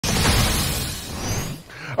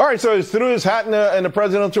All right, so he's threw his hat in the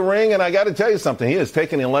presidential ring, and I got to tell you something. He has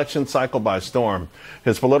taken the election cycle by storm.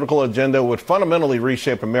 His political agenda would fundamentally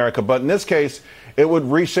reshape America, but in this case, it would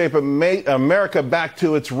reshape America back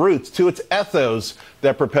to its roots, to its ethos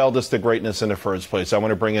that propelled us to greatness in the first place. I want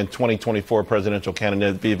to bring in 2024 presidential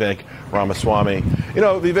candidate Vivek Ramaswamy. You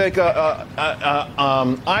know, Vivek,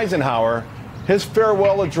 Eisenhower, his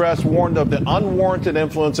farewell address warned of the unwarranted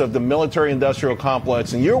influence of the military-industrial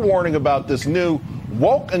complex, and you're warning about this new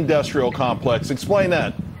woke industrial complex. Explain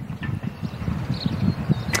that.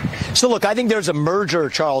 So, look, I think there's a merger,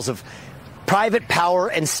 Charles, of private power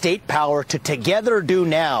and state power to together do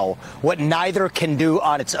now what neither can do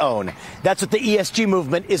on its own. That's what the ESG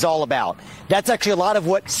movement is all about. That's actually a lot of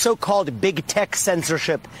what so-called big tech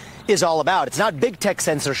censorship is all about. It's not big tech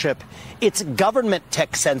censorship. It's government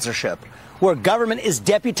tech censorship, where government is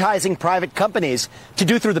deputizing private companies to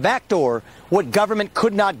do through the back door what government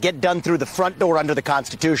could not get done through the front door under the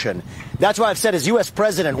Constitution. That's why I've said as U.S.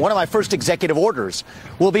 president, one of my first executive orders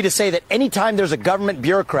will be to say that anytime there's a government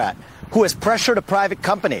bureaucrat who has pressured a private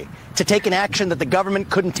company to take an action that the government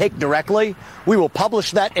couldn't take directly, we will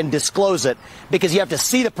publish that and disclose it, because you have to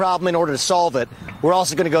see the problem in order to solve it. We're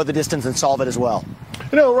also going to go the distance and solve it as well.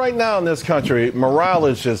 You know, right now in this country, morale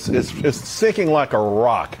is just is sinking like a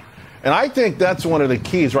rock. And I think that's one of the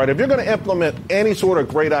keys, right? If you're going to implement any sort of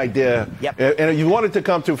great idea, and you want it to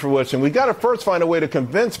come to fruition, we've got to first find a way to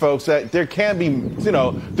convince folks that there can be, you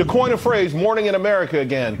know, to coin a phrase, morning in America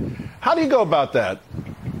again. How do you go about that?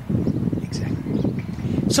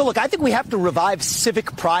 So, look, I think we have to revive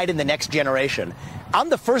civic pride in the next generation. I'm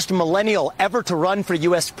the first millennial ever to run for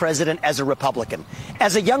U.S. president as a Republican.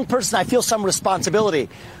 As a young person, I feel some responsibility.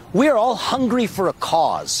 We are all hungry for a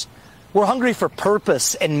cause. We're hungry for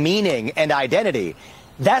purpose and meaning and identity.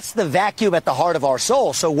 That's the vacuum at the heart of our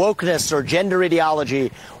soul. So wokeness or gender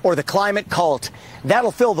ideology or the climate cult,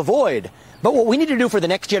 that'll fill the void. But what we need to do for the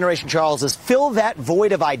next generation, Charles, is fill that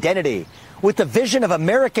void of identity with the vision of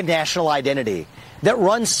American national identity that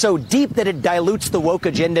runs so deep that it dilutes the woke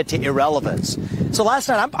agenda to irrelevance. So last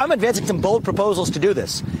night, I'm advancing some bold proposals to do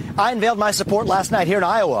this. I unveiled my support last night here in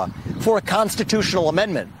Iowa for a constitutional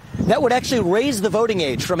amendment that would actually raise the voting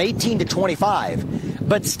age from 18 to 25,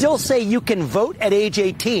 but still say you can vote at age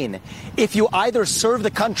 18 if you either serve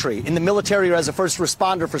the country in the military or as a first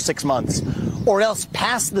responder for 6 months, or else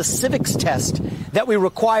pass the civics test that we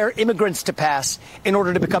require immigrants to pass in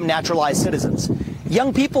order to become naturalized citizens.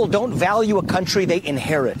 Young people don't value a country they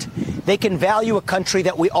inherit. They can value a country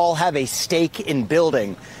that we all have a stake in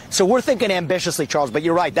building. So we're thinking ambitiously, Charles, but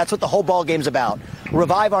you're right. That's what the whole ballgame's about.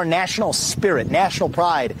 Revive our national spirit, national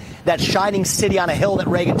pride, that shining city on a hill that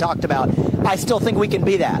Reagan talked about. I still think we can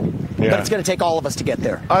be that. Yeah. But it's going to take all of us to get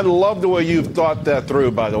there. I love the way you've thought that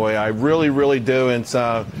through, by the way. I really, really do. And,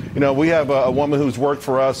 you know, we have a woman who's worked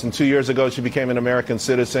for us, and 2 years ago she became an American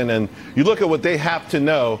citizen. And you look at what they have to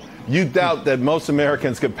know, you doubt that most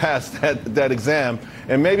Americans could pass that exam.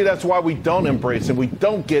 And maybe that's why we don't embrace it. We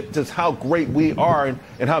don't get just how great we are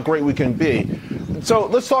and how great we can be. So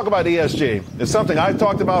let's talk about ESG. It's something I've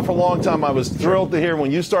talked about for a long time. I was thrilled to hear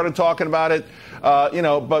when you started talking about it, you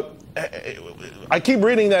know, but I keep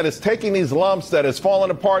reading that it's taking these lumps, that it's falling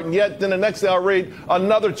apart, and yet then the next day I'll read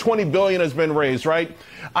another $20 billion has been raised, right?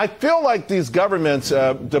 I feel like these governments,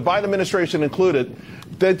 the Biden administration included,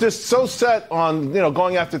 they're just so set on, you know,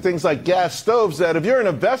 going after things like gas stoves that if you're an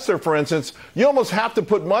investor, for instance, you almost have to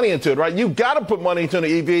put money into it, right? You've got to put money into an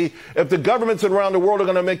EV if the governments around the world are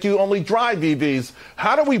going to make you only drive EVs.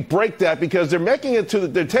 How do we break that? Because they're taking it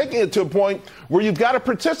to a point where you've got to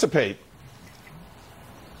participate.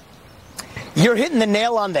 You're hitting the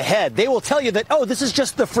nail on the head. They will tell you that, oh, this is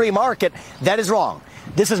just the free market. That is wrong.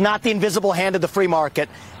 This is not the invisible hand of the free market.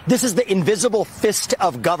 This is the invisible fist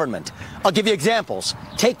of government. I'll give you examples.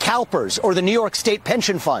 Take CalPERS or the New York State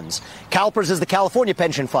pension funds. CalPERS is the California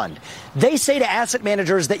pension fund. They say to asset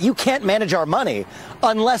managers that you can't manage our money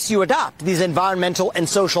unless you adopt these environmental and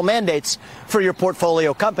social mandates for your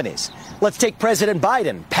portfolio companies. Let's take President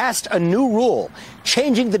Biden passed a new rule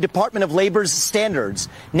changing the Department of Labor's standards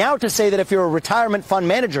now to say that if you're a retirement fund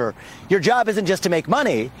manager, your job isn't just to make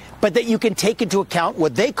money, but that you can take into account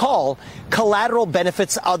what they call collateral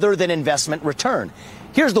benefits other than investment return.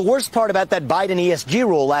 Here's the worst part about that Biden ESG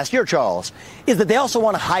rule last year, Charles, is that they also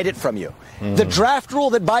want to hide it from you. The draft rule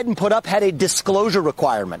that Biden put up had a disclosure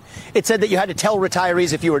requirement. It said that you had to tell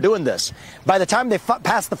retirees if you were doing this. By the time they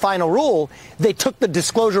passed the final rule, they took the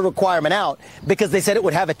disclosure requirement out because they said it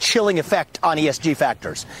would have a chilling effect on ESG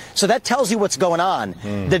factors. So that tells you what's going on.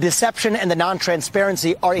 The deception and the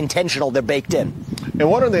non-transparency are intentional. They're baked in. And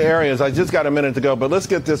one of the areas, I just got a minute to go, but let's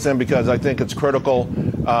get this in because I think it's critical.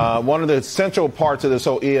 one of the essential parts of this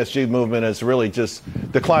whole ESG movement is really just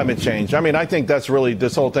the climate change. I mean, I think that's really,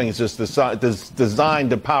 this whole thing is just designed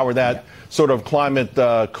to power that sort of climate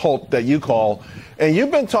cult that you call. And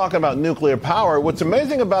you've been talking about nuclear power. What's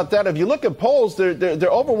amazing about that, if you look at polls, the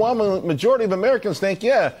overwhelming majority of Americans think,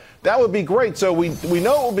 yeah, that would be great. So we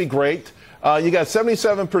know it will be great. You got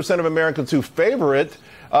 77% of Americans who favor it.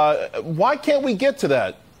 Why can't we get to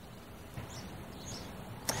that?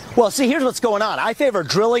 Well, see, here's what's going on. I favor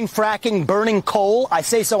drilling, fracking, burning coal. I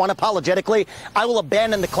say so unapologetically. I will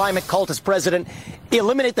abandon the climate cult as president,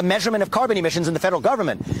 eliminate the measurement of carbon emissions in the federal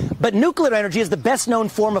government. But nuclear energy is the best known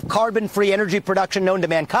form of carbon-free energy production known to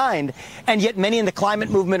mankind, and yet many in the climate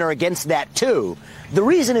movement are against that, too. The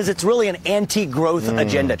reason is it's really an anti-growth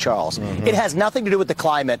agenda, Charles. It has nothing to do with the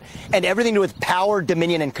climate and everything to do with power,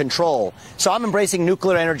 dominion, and control. So I'm embracing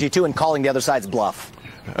nuclear energy, too, and calling the other side's bluff.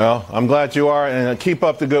 Well, I'm glad you are, and keep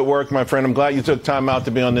up the good work, my friend. I'm glad you took time out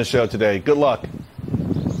to be on this show today. Good luck.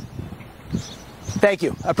 Thank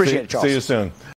you. I appreciate it, Charles. See you soon.